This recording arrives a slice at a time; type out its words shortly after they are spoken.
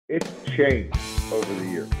It's changed over the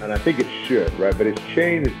years, and I think it should, right? But it's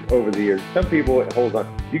changed over the years. Some people, it holds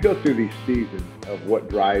on. You go through these seasons of what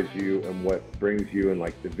drives you and what brings you and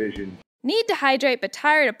like the vision. Need to hydrate but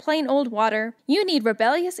tired of plain old water? You need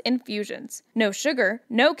Rebellious Infusions. No sugar,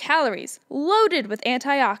 no calories, loaded with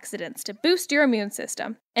antioxidants to boost your immune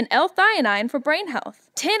system. And L-theanine for brain health.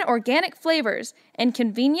 10 organic flavors and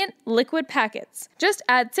convenient liquid packets. Just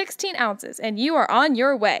add 16 ounces and you are on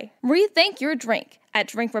your way. Rethink your drink at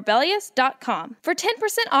drinkrebellious.com. For 10%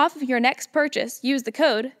 off of your next purchase, use the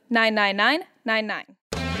code 99999.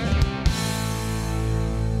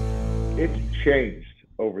 It's changed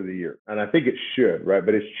over the years, and I think it should, right?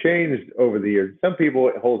 But it's changed over the years. Some people,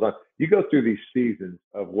 it holds on. You go through these seasons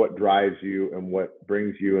of what drives you and what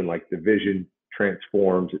brings you, and like the vision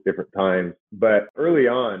transforms at different times. But early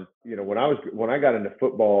on, you know, when I got into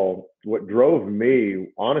football, what drove me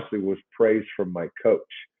honestly was praise from my coach.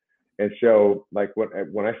 And so, like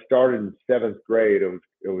when I started in seventh grade,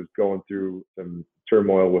 it was going through some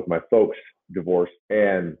turmoil with my folks' divorce,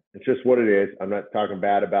 and it's just what it is. I'm not talking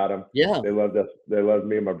bad about them. Yeah. They loved us. They loved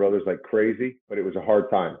me and my brothers like crazy, but it was a hard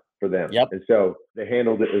time for them. Yep. And so they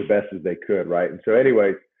handled it as best as they could, right? And so,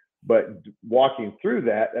 anyways, but walking through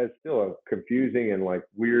that's still a confusing and like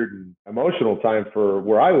weird and emotional time for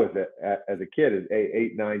where I was at as a kid, at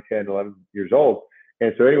 8, 9, 10, 11 years old.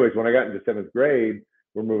 And so, anyways, when I got into seventh grade,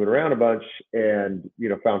 we're moving around a bunch and, you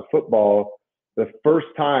know, found football. The first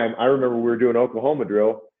time I remember we were doing Oklahoma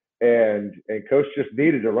drill, and coach just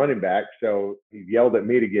needed a running back. So he yelled at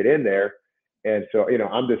me to get in there. And so, you know,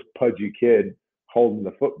 I'm this pudgy kid holding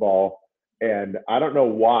the football. And I don't know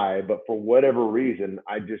why, but for whatever reason,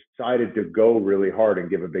 I just decided to go really hard and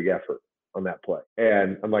give a big effort on that play.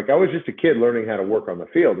 And I'm like, I was just a kid learning how to work on the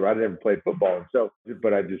field, right? I never played football. And so,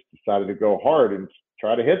 but I just decided to go hard and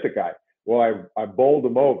try to hit the guy. Well, I bowled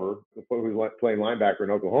him over, who was playing linebacker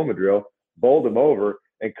in Oklahoma drill, bowled him over,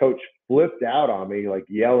 and coach flipped out on me, like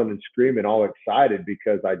yelling and screaming, all excited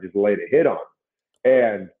because I just laid a hit on him.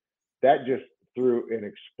 And that just threw an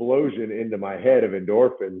explosion into my head of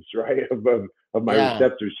endorphins, right? Of my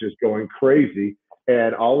receptors just going crazy.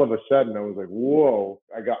 And all of a sudden I was like, whoa,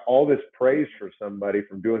 I got all this praise for somebody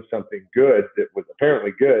from doing something good that was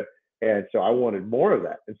apparently good. And so I wanted more of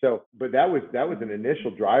that. And so, but that was an initial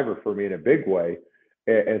driver for me in a big way.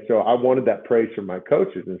 And so I wanted that praise from my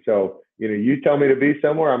coaches. And so, you know, you tell me to be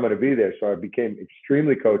somewhere, I'm going to be there. So I became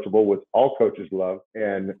extremely coachable, which all coaches love,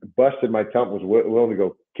 and busted my tongue, was willing to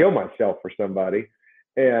go kill myself for somebody,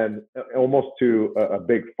 and almost to a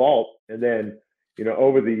big fault. And then, you know,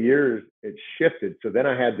 over the years, it shifted. So then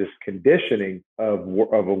I had this conditioning of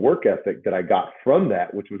a work ethic that I got from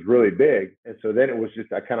that, which was really big. And so then it was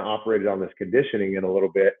just, I kind of operated on this conditioning in a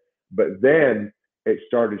little bit, but then it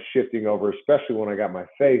started shifting over, especially when I got my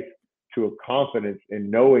faith, to a confidence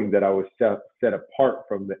in knowing that I was set apart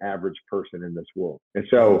from the average person in this world. And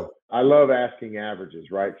so I love asking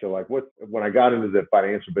averages, right? So like when I got into the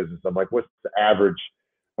financial business, I'm like, what's the average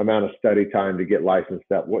amount of study time to get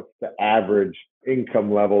licensed up? What's the average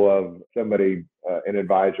income level of somebody, an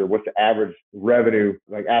advisor? What's the average revenue,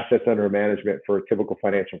 like assets under management for a typical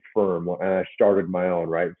financial firm? And I started my own,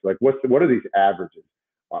 right? So like, what are these averages?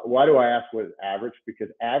 Why do I ask what is average? Because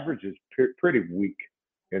average is pretty weak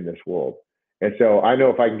in this world. And so I know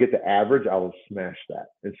if I can get the average, I will smash that.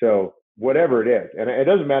 And so whatever it is, and it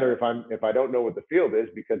doesn't matter if I don't know what the field is,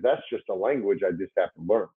 because that's just a language I just have to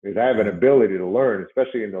learn. Because I have an ability to learn,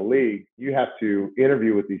 especially in the league. You have to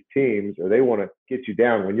interview with these teams, or they want to get you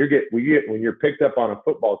down. When you're picked up on a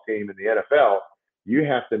football team in the NFL, you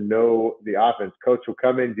have to know the offense. Coach will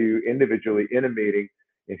come into you individually in a meeting,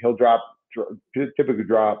 and he'll typically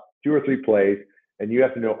drop 2 or 3 plays, and you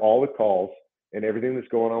have to know all the calls and everything that's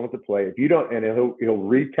going on with the play. If you don't, and he'll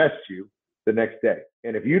retest you the next day.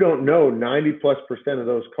 And if you don't know 90+% of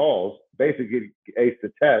those calls, basically ace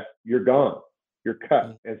the test, you're gone. You're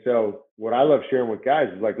cut. And so what I love sharing with guys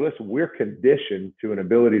is like, listen, we're conditioned to an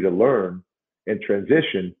ability to learn and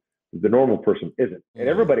transition. The normal person isn't. And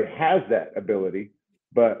everybody has that ability,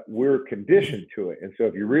 but we're conditioned to it. And so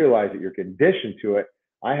if you realize that you're conditioned to it,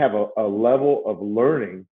 I have a level of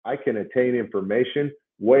learning. I can attain information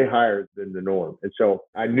way higher than the norm. And so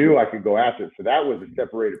I knew I could go after it. So that was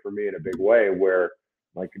separated for me in a big way, where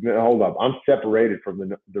like, hold up, I'm separated from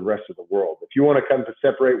the rest of the world. If you want to come to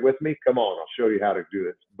separate with me, come on, I'll show you how to do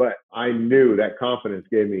this. But I knew that confidence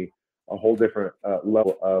gave me a whole different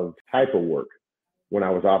level of type of work when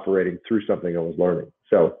I was operating through something I was learning.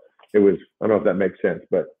 So it was, I don't know if that makes sense,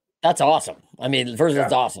 but That's awesome. I mean, first, Yeah.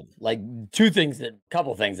 that's awesome. Like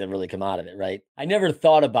couple things that really come out of it, right? I never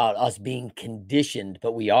thought about us being conditioned,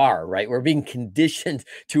 but we are, right? We're being conditioned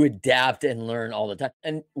to adapt and learn all the time.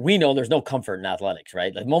 And we know there's no comfort in athletics,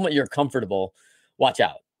 right? The moment you're comfortable, watch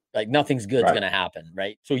out. Like nothing's good's Right. going to happen,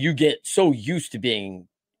 right? So you get so used to being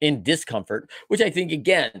in discomfort, which I think,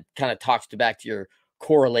 again, kind of talks back to your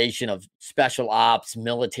correlation of special ops,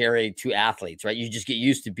 military to athletes, right? You just get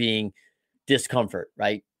used to being discomfort,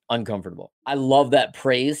 right? Uncomfortable. I love that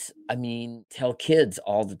praise. I mean, tell kids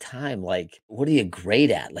all the time, like, what are you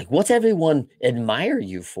great at? Like, what's everyone admire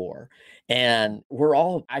you for? And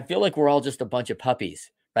I feel like we're all just a bunch of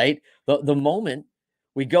puppies, right? The moment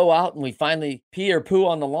we go out and we finally pee or poo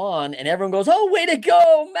on the lawn and everyone goes, oh, way to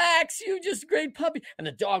go, Max, you just great puppy. And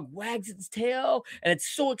the dog wags its tail and it's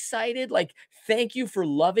so excited. Like, thank you for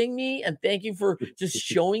loving me and thank you for just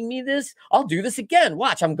showing me this. I'll do this again.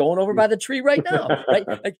 Watch, I'm going over by the tree right now, right?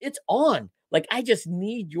 Like it's on. Like I just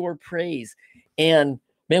need your praise. And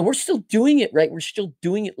man, we're still doing it, right? We're still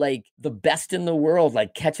doing it like the best in the world.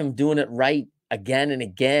 Like catch them doing it right again and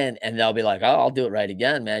again, and they'll be like, oh, I'll do it right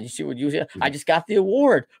again, man. You see what you see? I just got the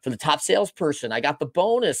award for the top salesperson. I got the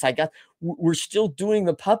bonus. We're still doing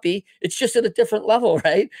the puppy. It's just at a different level,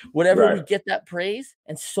 right? Whenever we get that praise.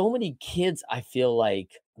 And so many kids, I feel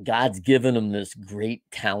like God's given them this great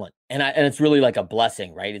talent. And it's really like a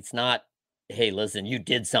blessing, right? It's not, hey, listen, you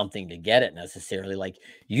did something to get it necessarily. Like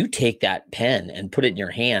you take that pen and put it in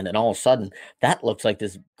your hand and all of a sudden that looks like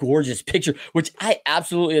this gorgeous picture, which I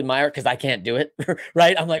absolutely admire because I can't do it,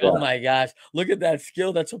 right? I'm like, oh my gosh, look at that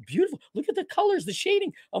skill. That's so beautiful. Look at the colors, the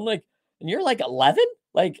shading. I'm like, and you're like 11?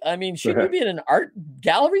 Like, I mean, shouldn't you be in an art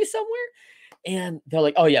gallery somewhere? And they're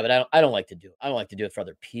like, oh yeah, but I don't like to do it. I don't like to do it for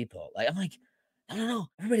other people. Like, I'm like, I don't know.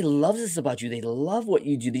 Everybody loves this about you. They love what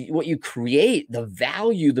you do, what you create, the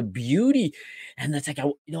value, the beauty. And that's like,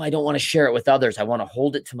 I don't want to share it with others. I want to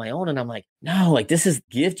hold it to my own. And I'm like, no, like this is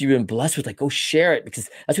gift you've been blessed with. Like, go share it because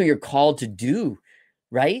that's what you're called to do.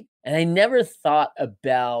 Right. And I never thought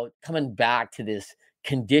about coming back to this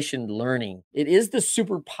conditioned learning. It is the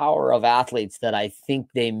superpower of athletes that I think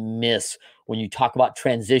they miss when you talk about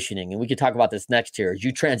transitioning. And we could talk about this next year. As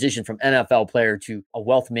you transition from NFL player to a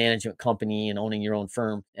wealth management company and owning your own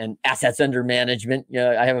firm and assets under management.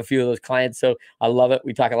 I have a few of those clients, so I love it.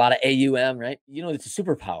 We talk a lot of AUM, right? It's a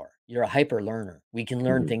superpower. You're a hyper learner. We can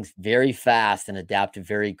learn things very fast and adapt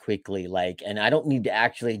very quickly. And I don't need to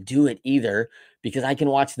actually do it either because I can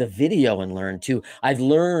watch the video and learn too. I've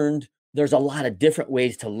learned there's a lot of different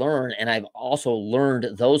ways to learn. And I've also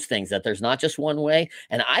learned those things that there's not just one way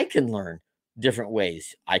and I can learn different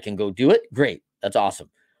ways. I can go do it. Great. That's awesome.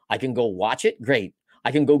 I can go watch it. Great.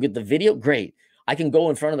 I can go get the video. Great. I can go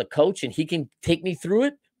in front of the coach and he can take me through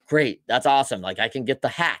it. Great. That's awesome. Like I can get the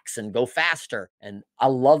hacks and go faster. And I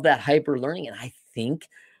love that hyper learning. And I think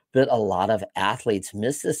that a lot of athletes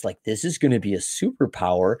miss this. Like this is going to be a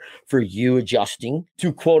superpower for you adjusting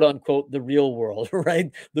to quote unquote the real world,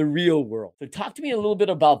 right? The real world. So talk to me a little bit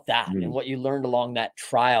about that and what you learned along that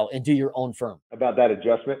trial into your own firm. About that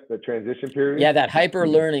adjustment, the transition period? Yeah, that hyper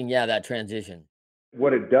learning. Yeah, that transition.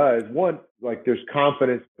 What it does, one, like there's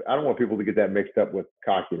confidence. I don't want people to get that mixed up with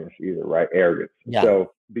cockiness either, right? Arrogance. Yeah.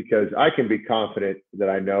 So because I can be confident that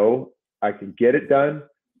I know I can get it done,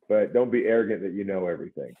 but don't be arrogant that you know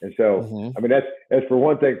everything. And so, I mean, that's for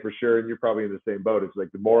one thing for sure. And you're probably in the same boat. It's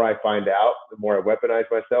like the more I find out, the more I weaponize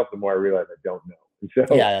myself, the more I realize I don't know. And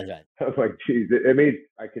so yeah, that's right. I'm like, geez, it means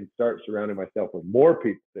I can start surrounding myself with more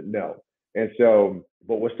people that know. And so,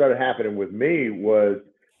 but what started happening with me was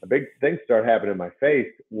a big thing started happening in my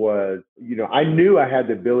face was, I knew I had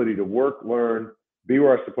the ability to work, learn, be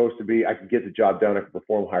where I was supposed to be. I could get the job done. I could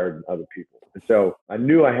perform higher than other people. And so I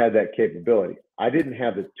knew I had that capability. I didn't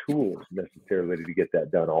have the tools necessarily to get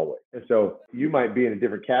that done always. And so you might be in a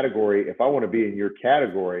different category. If I want to be in your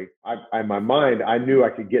category, in my mind, I knew I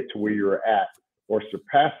could get to where you were at or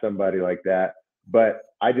surpass somebody like that. But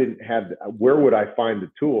I didn't have, where would I find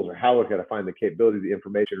the tools or how would I find the capability, the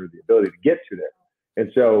information, or the ability to get to there?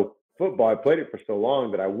 And so football, I played it for so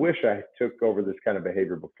long that I wish I took over this kind of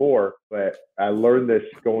behavior before, but I learned this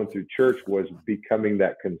going through church was becoming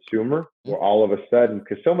that consumer where all of a sudden,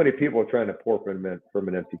 because so many people are trying to pour from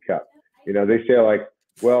an empty cup. They say like,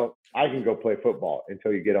 well, I can go play football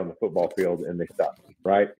until you get on the football field and they stop,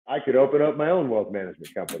 right? I could open up my own wealth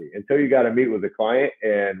management company until you got to meet with a client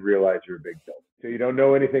and realize you're a big dope. So you don't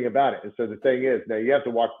know anything about it. And so the thing is, now you have to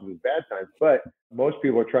walk through those bad times, but most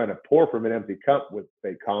people are trying to pour from an empty cup with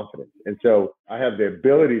fake confidence. And so I have the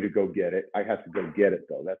ability to go get it. I have to go get it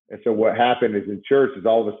though. And so what happened is in church is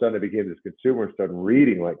all of a sudden I became this consumer and started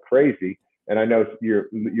reading like crazy. And I know you're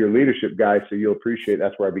leadership guy, so you'll appreciate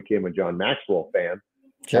that's where I became a John Maxwell fan.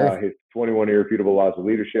 Sure. His 21 Irrefutable Laws of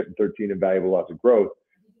Leadership and 13 Invaluable Laws of Growth.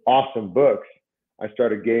 Awesome books. I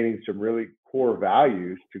started gaining some really core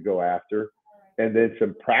values to go after, and then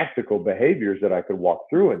some practical behaviors that I could walk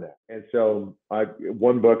through in that. And so I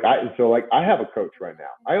have a coach right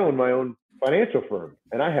now. I own my own financial firm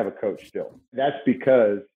and I have a coach still. That's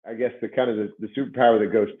because I guess the superpower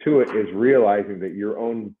that goes to it is realizing that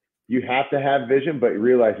you have to have vision, but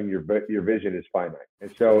realizing your vision is finite.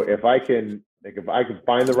 And so if I can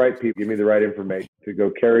find the right people, give me the right information to go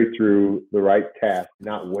carry through the right task,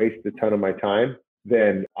 not waste a ton of my time,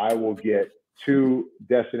 then I will get to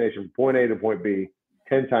destination from point A to point B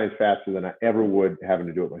 10 times faster than I ever would having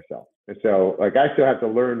to do it myself. And so like I still have to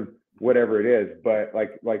learn whatever it is, but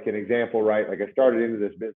like an example, right? Like I started into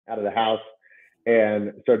this business out of the house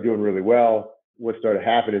and started doing really well. What started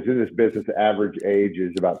happening is in this business, the average age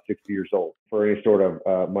is about 60 years old for any sort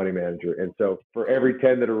of money manager. And so for every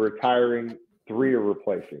 10 that are retiring, 3 are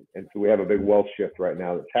replacing. And so we have a big wealth shift right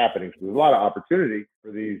now that's happening. So there's a lot of opportunity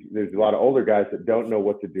for these. There's a lot of older guys that don't know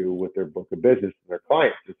what to do with their book of business and their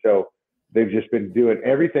clients. And so they've just been doing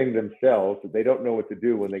everything themselves that they don't know what to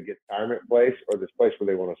do when they get to retirement place or this place where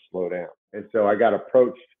they want to slow down. And so I got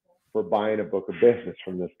approached for buying a book of business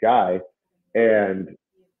from this guy, and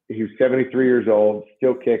he was 73 years old,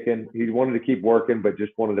 still kicking. He wanted to keep working, but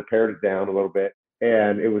just wanted to pare it down a little bit.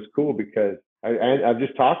 And it was cool because I'm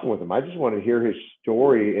just talking with him. I just want to hear his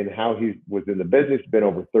story and how he was in the business, been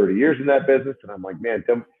over 30 years in that business. And I'm like, man,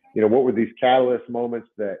 what were these catalyst moments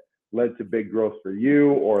that led to big growth for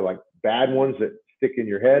you, or like bad ones that stick in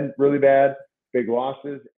your head really bad, big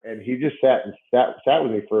losses? And he just sat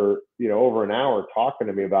with me for, over an hour talking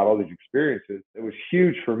to me about all these experiences. It was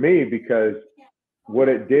huge for me because what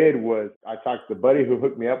it did was I talked to the buddy who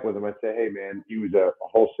hooked me up with him. I said, hey man, he was a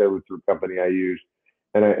wholesaler through a company I used.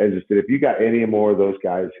 And I just said, if you got any more of those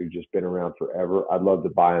guys who've just been around forever, I'd love to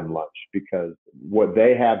buy them lunch, because what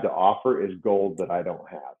they have to offer is gold that I don't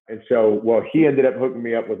have. And so, he ended up hooking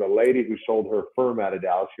me up with a lady who sold her firm out of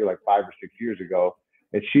Dallas here like 5 or 6 years ago.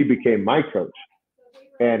 And she became my coach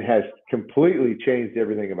and has completely changed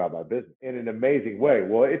everything about my business in an amazing way.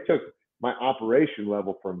 Well, it took my operation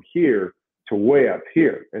level from here to way up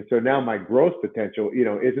here. And so now my growth potential,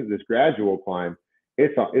 isn't this gradual climb.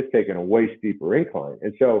 It's taken a way steeper incline.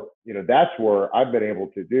 And so, that's where I've been able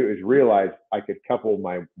to do is realize I could couple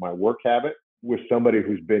my work habit with somebody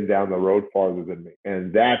who's been down the road farther than me.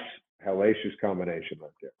 And that's hellacious combination right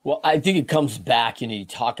there. Well, I think it comes back, you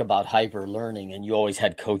talk about hyper learning, and you always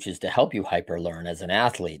had coaches to help you hyper learn as an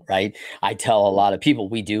athlete, right? I tell a lot of people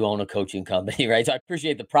we do own a coaching company, right? So I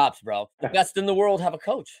appreciate the props, bro. The best in the world have a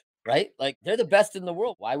coach. Right? Like they're the best in the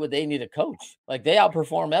world. Why would they need a coach? Like they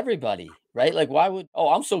outperform everybody, right? Like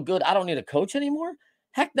I'm so good, I don't need a coach anymore?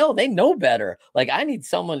 Heck no, they know better. Like I need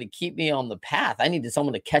someone to keep me on the path. I need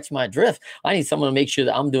someone to catch my drift. I need someone to make sure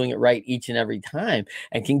that I'm doing it right each and every time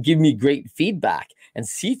and can give me great feedback and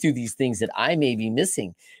see through these things that I may be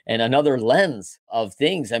missing and another lens of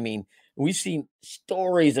things. I mean, we've seen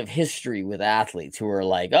stories of history with athletes who are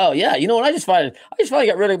like, oh yeah, what? I just finally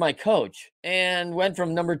got rid of my coach and went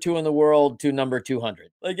from number 2 in the world to number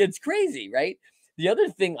 200. Like it's crazy, right? The other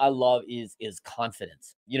thing I love is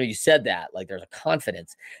confidence. You said that, like there's a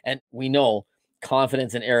confidence, and we know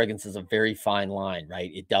confidence and arrogance is a very fine line,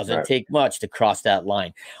 right? It doesn't take much to cross that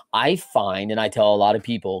line. I find, and I tell a lot of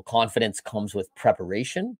people, confidence comes with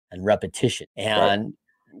preparation and repetition. And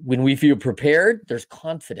when we feel prepared, there's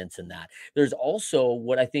confidence in that. There's also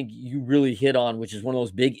what I think you really hit on, which is one of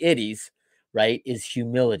those big itties, right? Is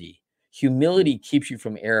humility. Humility keeps you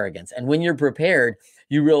from arrogance. And when you're prepared,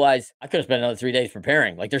 you realize I could have spent another 3 days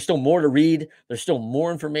preparing. Like there's still more to read. There's still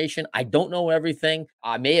more information. I don't know everything.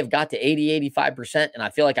 I may have got to 85%, and I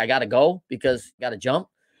feel like I got to go because I got to jump.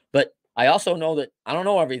 But I also know that I don't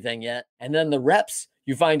know everything yet. And then the reps,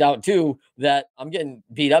 you find out too that I'm getting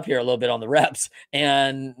beat up here a little bit on the reps,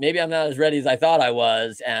 and maybe I'm not as ready as I thought I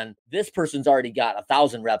was. And this person's already got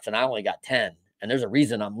 1,000 reps and I only got 10. And there's a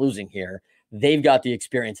reason I'm losing here. They've got the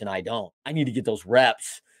experience and I don't. I need to get those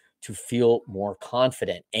reps to feel more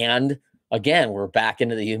confident. And again, we're back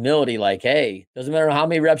into the humility. Like, hey, doesn't matter how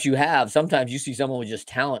many reps you have. Sometimes you see someone with just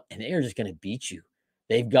talent and they're just going to beat you.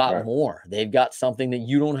 They've got more. They've got something that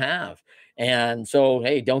you don't have. And so,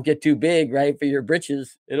 hey, don't get too big, right? For your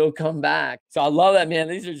britches, it'll come back. So I love that, man.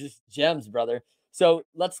 These are just gems, brother. So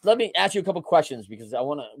let me ask you a couple questions because I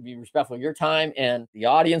want to be respectful of your time and the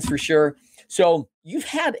audience for sure. So you've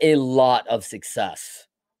had a lot of success,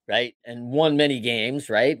 right? And won many games,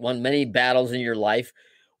 right? Won many battles in your life.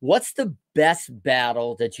 What's the best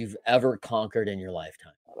battle that you've ever conquered in your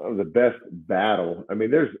lifetime? the best battle. I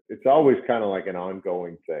mean, it's always kind of like an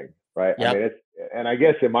ongoing thing, right? I mean, Yep. and I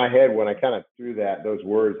guess in my head, when I kind of threw those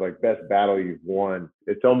words like best battle you've won,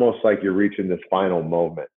 it's almost like you're reaching this final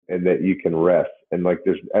moment and that you can rest. And like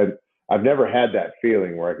I've never had that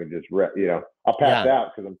feeling where I can just rest, I'll pass Yeah.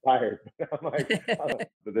 out because I'm tired. I'm like, oh.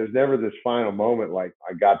 But there's never this final moment like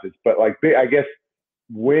I got this. But like, I guess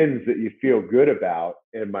wins that you feel good about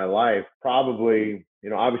in my life, probably,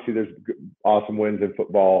 obviously there's awesome wins in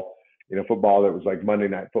football, football that was like Monday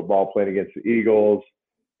Night Football playing against the Eagles,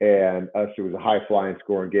 and us, it was a high flying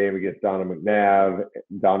scoring game against Donovan McNabb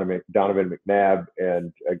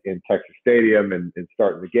and in Texas Stadium and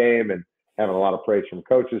starting the game and having a lot of praise from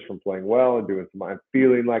coaches from playing well and I'm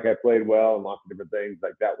feeling like I played well and lots of different things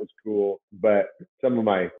like that was cool. But some of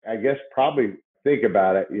I guess probably think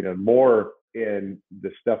about it, more in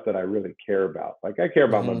the stuff that I really care about. Like I care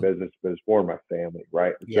about my business, but it's more my family,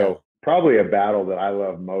 right? And so probably a battle that I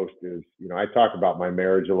love most is, I talk about my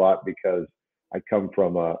marriage a lot because I come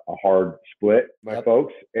from a hard split, my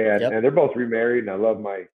folks, and they're both remarried, and I love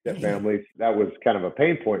my families. That was kind of a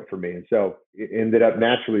pain point for me. And so it ended up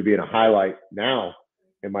naturally being a highlight now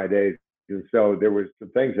in my days. And so there was some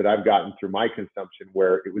things that I've gotten through my consumption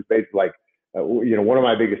where it was basically like, one of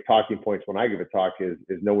my biggest talking points when I give a talk is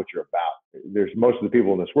know what you're about. There's most of the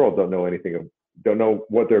people in this world don't know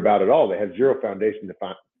what they're about at all. They have zero foundation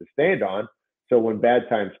to stand on. So when bad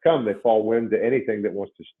times come, they fall wind to anything that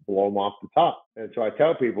wants to blow them off the top. And so I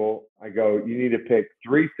tell people, I go, you need to pick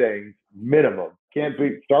 3 things minimum.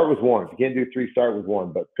 Start with 1. If you can't do 3, start with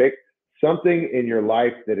 1, but pick something in your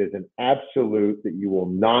life that is an absolute that you will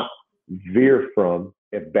not veer from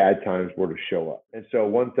if bad times were to show up. And so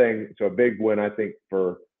a big win, I think,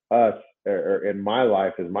 for us or in my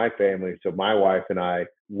life is my family. So my wife and I,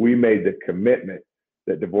 we made the commitment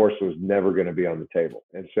that divorce was never going to be on the table.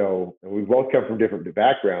 And so we both come from different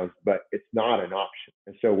backgrounds, but it's not an option.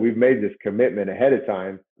 And so we've made this commitment ahead of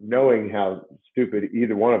time, knowing how stupid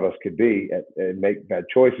either one of us could be and make bad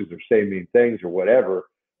choices or say mean things or whatever,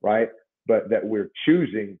 right? But that we're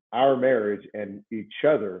choosing our marriage and each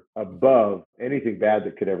other above anything bad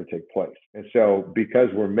that could ever take place. And so because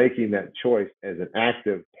we're making that choice as an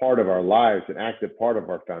active part of our lives, an active part of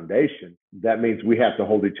our foundation, that means we have to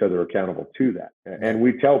hold each other accountable to that. And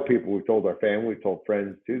we tell people, we've told our family, we've told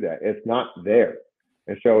friends to that. It's not there.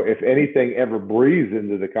 And so if anything ever breathes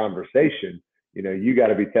into the conversation, you got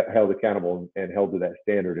to be held accountable and held to that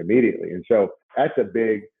standard immediately. And so that's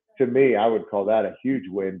to me, I would call that a huge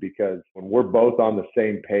win, because when we're both on the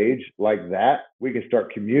same page like that, we can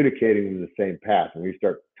start communicating in the same path. When we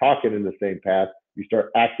start talking in the same path, you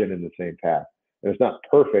start acting in the same path. And it's not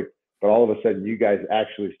perfect, but all of a sudden you guys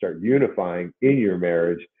actually start unifying in your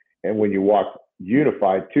marriage. And when you walk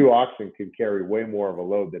unified, 2 oxen can carry way more of a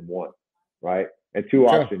load than 1, right? And 2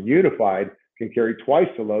 oxen unified can carry twice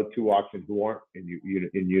the load 2 oxen who aren't in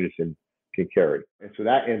unison can carry. And so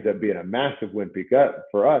that ends up being a massive win because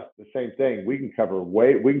for us, the same thing. We can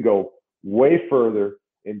go way further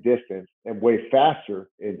in distance and way faster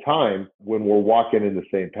in time when we're walking in the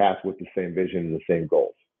same path with the same vision and the same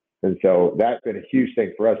goals. And so that's been a huge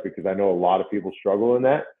thing for us, because I know a lot of people struggle in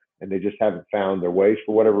that and they just haven't found their ways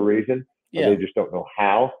for whatever reason. Or they just don't know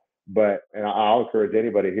how. And I'll encourage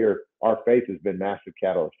anybody here, our faith has been massive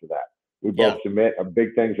catalyst for that. We both submit our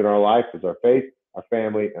big things in our life is our faith, our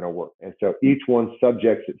family, and our work. And so each one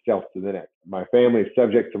subjects itself to the next. My family is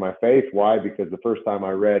subject to my faith. Why? Because the first time I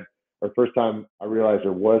realized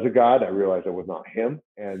there was a God, I realized I was not him.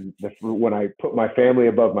 And when I put my family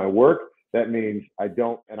above my work, that means I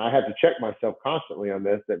don't, and I have to check myself constantly on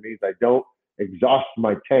this, that means I don't exhaust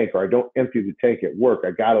my tank or I don't empty the tank at work.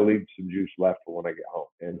 I got to leave some juice left for when I get home.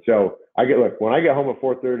 And so when I get home at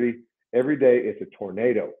 4:30, every day it's a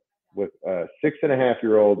tornado with a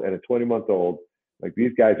 6.5-year-old and a 20-month-old. Like,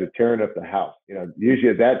 these guys are tearing up the house. Usually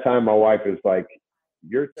at that time, my wife is like,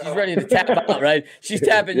 she's ready to tap out, right? She's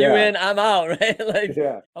tapping you in, I'm out, right? Like,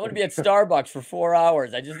 I want to be at Starbucks for 4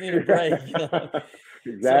 hours. I just need a break.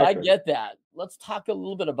 Exactly. So I get that. Let's talk a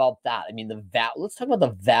little bit about that. I mean, let's talk about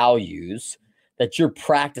the values that you're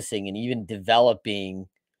practicing and even developing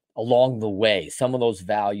along the way. Some of those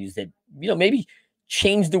values that, maybe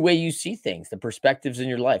change the way you see things, the perspectives in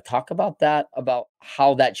your life. Talk about that, about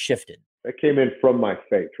how that shifted. That came in from my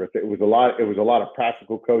faith, right? It was a lot of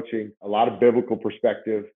practical coaching, a lot of biblical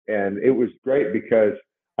perspective. And it was great because,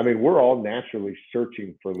 we're all naturally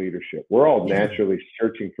searching for leadership. We're all naturally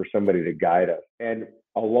searching for somebody to guide us. And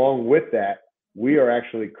along with that, we are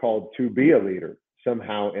actually called to be a leader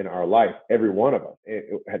somehow in our life, every one of us,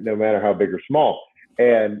 no matter how big or small.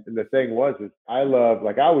 And the thing is I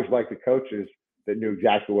always like the coaches that knew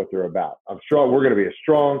exactly what they're about. I'm strong. We're going to be a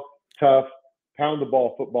strong, tough, pound the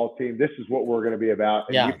ball football team. This is what we're going to be about.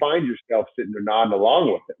 And you find yourself sitting there nodding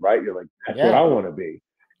along with it, right? You're like, that's what I want to be.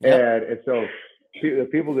 And so the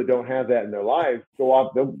people that don't have that in their lives go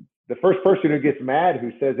off. The first person who gets mad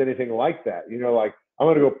who says anything like that, like, I'm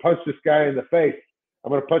going to go punch this guy in the face. I'm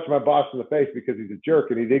going to punch my boss in the face because he's a jerk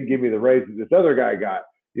and he didn't give me the raise that this other guy got.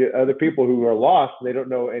 Other people who are lost and they don't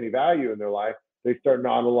know any value in their life, they start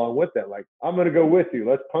nodding along with that. Like, I'm going to go with you.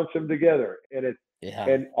 Let's punch them together. And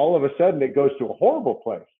and all of a sudden it goes to a horrible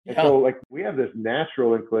place. And so like we have this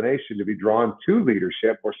natural inclination to be drawn to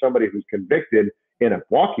leadership or somebody who's convicted in a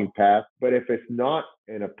walking path. But if it's not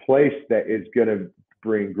in a place that is going to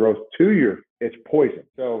bring growth to it's poison.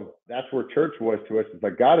 So that's where church was to us. It's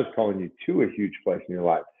like God is calling you to a huge place in your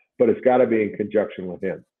life, but it's got to be in conjunction with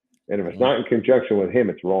him. And if it's not in conjunction with him,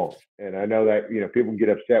 it's wrong. And I know that, people get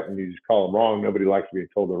upset when you just call them wrong. Nobody likes being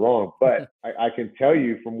told they're wrong. But I can tell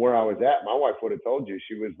you from where I was at, my wife would have told you,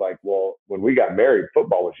 she was like, well, when we got married,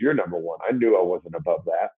 football was your number one. I knew I wasn't above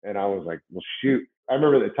that. And I was like, well, shoot. I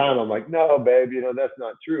remember at the time, I'm like, no, babe, that's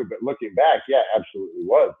not true. But looking back, yeah, absolutely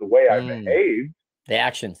was. The way I behaved. The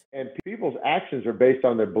actions. And people's actions are based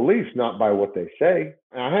on their beliefs, not by what they say.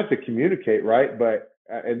 And I have to communicate, right? But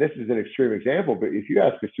and this is an extreme example, but if you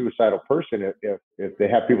ask a suicidal person if they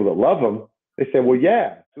have people that love them, they say, well,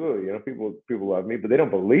 yeah, absolutely. People love me, but they don't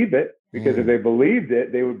believe it, because if they believed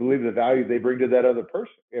it, they would believe the value they bring to that other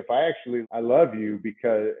person. If I love you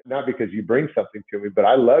not because you bring something to me, but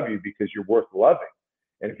I love you because you're worth loving.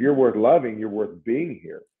 And if you're worth loving, you're worth being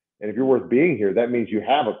here. And if you're worth being here, that means you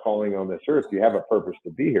have a calling on this earth. You have a purpose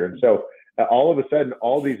to be here. And so all of a sudden,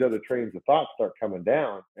 all these other trains of thought start coming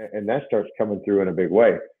down, and that starts coming through in a big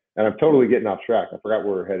way. And I'm totally getting off track. I forgot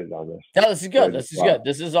where we're headed on this. No, this is good. This is good.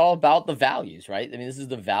 This is all about the values, right? I mean, this is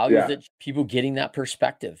the values that people getting that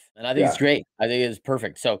perspective. And I think it's great. I think it's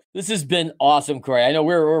perfect. So this has been awesome, Cory. I know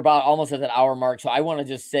we're about almost at that hour mark. So I want to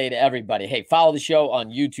just say to everybody, hey, follow the show on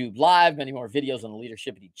YouTube Live, many more videos on the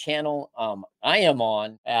Leadershipity channel. I am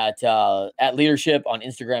on at Leadership on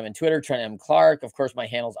Instagram and Twitter, Trent M. Clark. Of course, my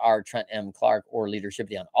handles are Trent M. Clark or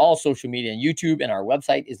Leadershipity on all social media and YouTube. And our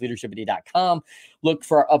website is leadershipity.com. Look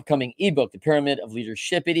for our upcoming ebook, The Pyramid of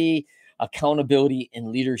Leadershipity, Accountability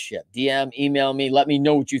in Leadership. DM, email me, let me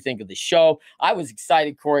know what you think of the show. I was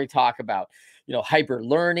excited, Cory, talk about, hyper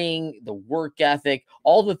learning, the work ethic,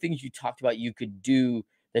 all the things you talked about you could do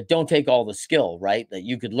that don't take all the skill, right? That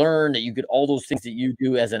you could learn, that you could, all those things that you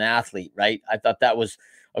do as an athlete, right? I thought that was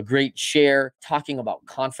a great share, talking about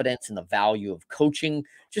confidence and the value of coaching,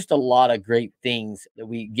 just a lot of great things that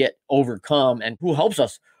we get overcome and who helps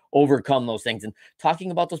us overcome those things, and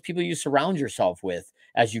talking about those people you surround yourself with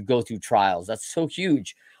as you go through trials. That's so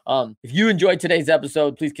huge. If you enjoyed today's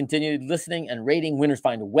episode, please continue listening and rating Winners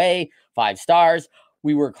Find a Way, 5 stars.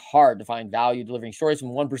 We work hard to find value, delivering stories from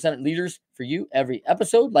 1% leaders for you every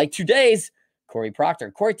episode, like today's Cory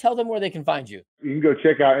Procter. Cory, tell them where they can find you. You can go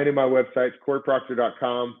check out any of my websites,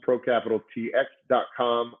 CoryProcter.com,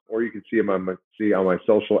 ProCapitalTX.com, or you can see them on my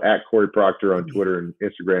social at Cory Procter on Twitter and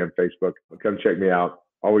Instagram and Facebook. Come check me out.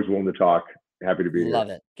 Always willing to talk. Happy to be here.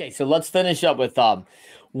 Love it. Okay, so let's finish up with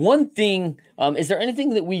one thing. Is there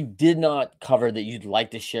anything that we did not cover that you'd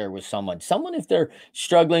like to share with someone? Someone, if they're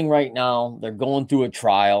struggling right now, they're going through a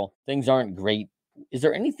trial, things aren't great. Is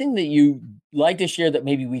there anything that you'd like to share that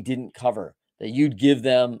maybe we didn't cover, that you'd give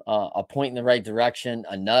them a point in the right direction,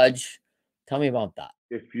 a nudge? Tell me about that.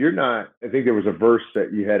 If you're not, I think there was a verse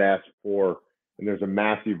that you had asked for, and there's a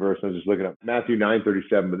Matthew verse. I was just looking up Matthew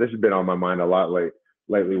 9:37, but this has been on my mind a lot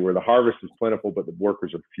lately, where the harvest is plentiful, but the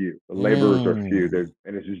workers are few. The laborers are few.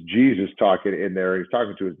 And this is Jesus talking in there. He's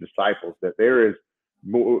talking to his disciples that there is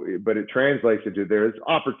more, but it translates into there is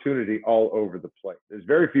opportunity all over the place. There's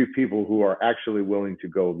very few people who are actually willing to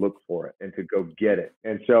go look for it and to go get it.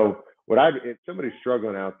 And so if somebody's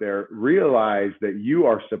struggling out there, realize that you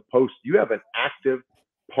have an active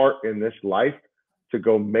part in this life to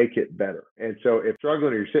go make it better. And so if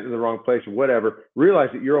struggling or you're sitting in the wrong place or whatever, realize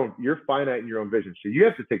that you're finite in your own vision. So you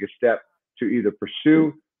have to take a step to either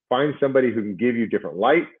find somebody who can give you different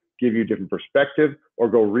light, give you different perspective, or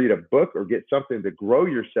go read a book or get something to grow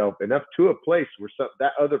yourself enough to a place where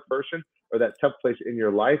that other person or that tough place in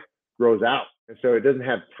your life grows out. And so it doesn't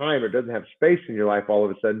have time or doesn't have space in your life all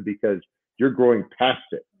of a sudden because you're growing past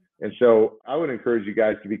it. And so I would encourage you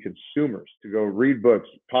guys to be consumers, to go read books,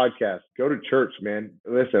 podcasts, go to church, man.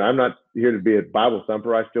 Listen, I'm not here to be a Bible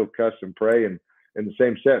thumper. I still cuss and pray and in the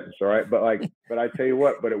same sentence. All right. But I tell you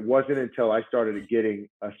what, but it wasn't until I started getting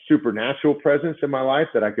a supernatural presence in my life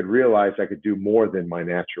that I could realize I could do more than my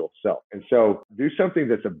natural self. And so do something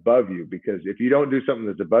that's above you, because if you don't do something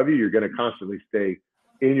that's above you, you're going to constantly stay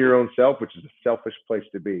in your own self, which is a selfish place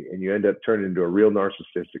to be. And you end up turning into a real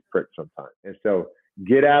narcissistic prick sometimes. And so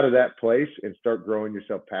get out of that place and start growing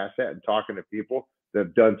yourself past that and talking to people that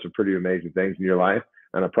have done some pretty amazing things in your life.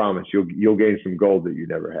 And I promise you'll gain some gold that you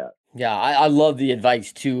never had. Yeah, I love the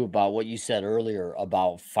advice too about what you said earlier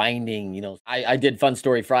about finding, I did Fun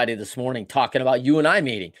Story Friday this morning talking about you and I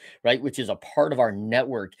meeting, right? Which is a part of our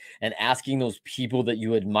network, and asking those people that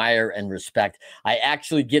you admire and respect. I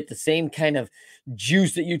actually get the same kind of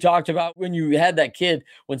juice that you talked about when you had that kid,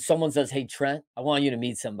 when someone says, hey, Trent, I want you to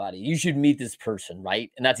meet somebody. You should meet this person,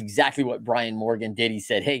 right? And that's exactly what Brian Morgan did. He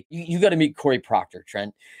said, hey, you got to meet Cory Procter,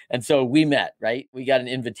 Trent. And so we met, right? We got an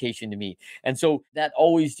invitation to meet. And so that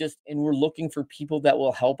always and we're looking for people that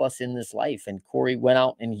will help us in this life. And Cory went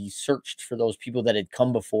out and he searched for those people that had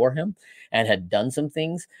come before him and had done some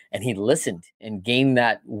things, and he listened and gained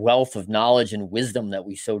that wealth of knowledge and wisdom that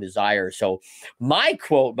we so desire. So my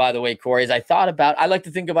quote, by the way, Cory, is I like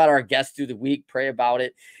to think about our guests through the week, pray about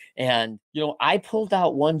it. And, I pulled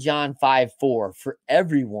out 1 John 5:4, for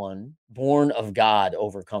everyone born of God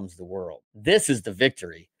overcomes the world. This is the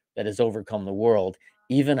victory that has overcome the world,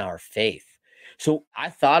 even our faith. So I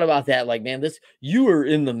thought about that, like, man, you are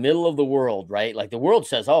in the middle of the world, right? Like the world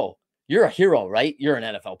says, oh, you're a hero, right? You're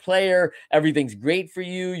an NFL player. Everything's great for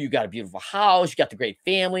you. You got a beautiful house. You got the great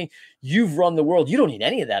family. You've run the world. You don't need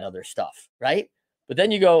any of that other stuff, right? But then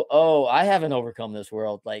you go, oh, I haven't overcome this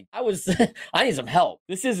world. Like I need some help.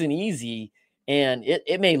 This isn't easy. And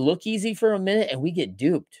it may look easy for a minute, and we get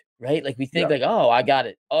duped, right? Like we think like, oh, I got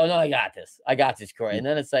it. Oh no, I got this, Cory. And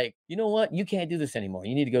then it's like, you know what? You can't do this anymore.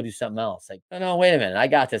 You need to go do something else. Like, no, wait a minute. I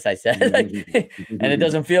got this, I said. And it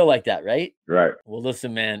doesn't feel like that, right? Right. Well,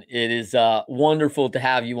 listen, man, it is wonderful to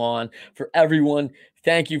have you on. For everyone,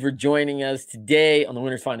 thank you for joining us today on the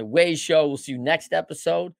Winners Find a Way show. We'll see you next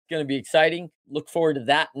episode. It's going to be exciting. Look forward to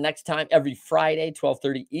that next time, every Friday,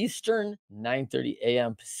 12:30 Eastern, 9:30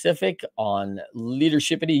 a.m. Pacific, on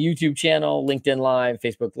Leadershipity YouTube channel, LinkedIn Live,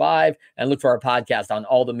 Facebook Live, and look for our podcast on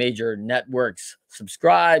all the major networks.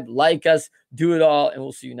 Subscribe, like us, do it all, and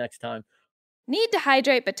we'll see you next time. Need to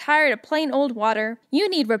hydrate but tired of plain old water? You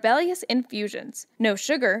need Rebellious Infusions. No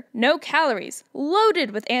sugar, no calories,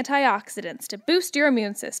 loaded with antioxidants to boost your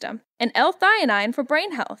immune system. And L-theanine for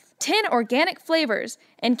brain health. 10 organic flavors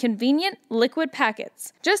and convenient liquid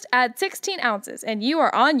packets. Just add 16 ounces and you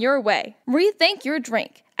are on your way. Rethink your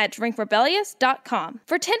drink at drinkrebellious.com.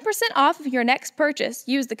 For 10% off of your next purchase,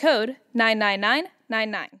 use the code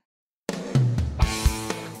 99999.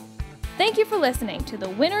 Thank you for listening to the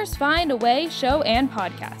Winners Find a Way show and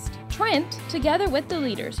podcast. Trent, together with the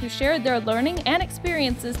leaders who shared their learning and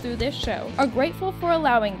experiences through this show, are grateful for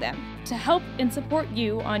allowing them to help and support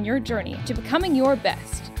you on your journey to becoming your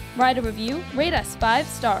best. Write a review, rate us 5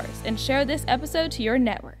 stars, and share this episode to your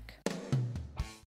network.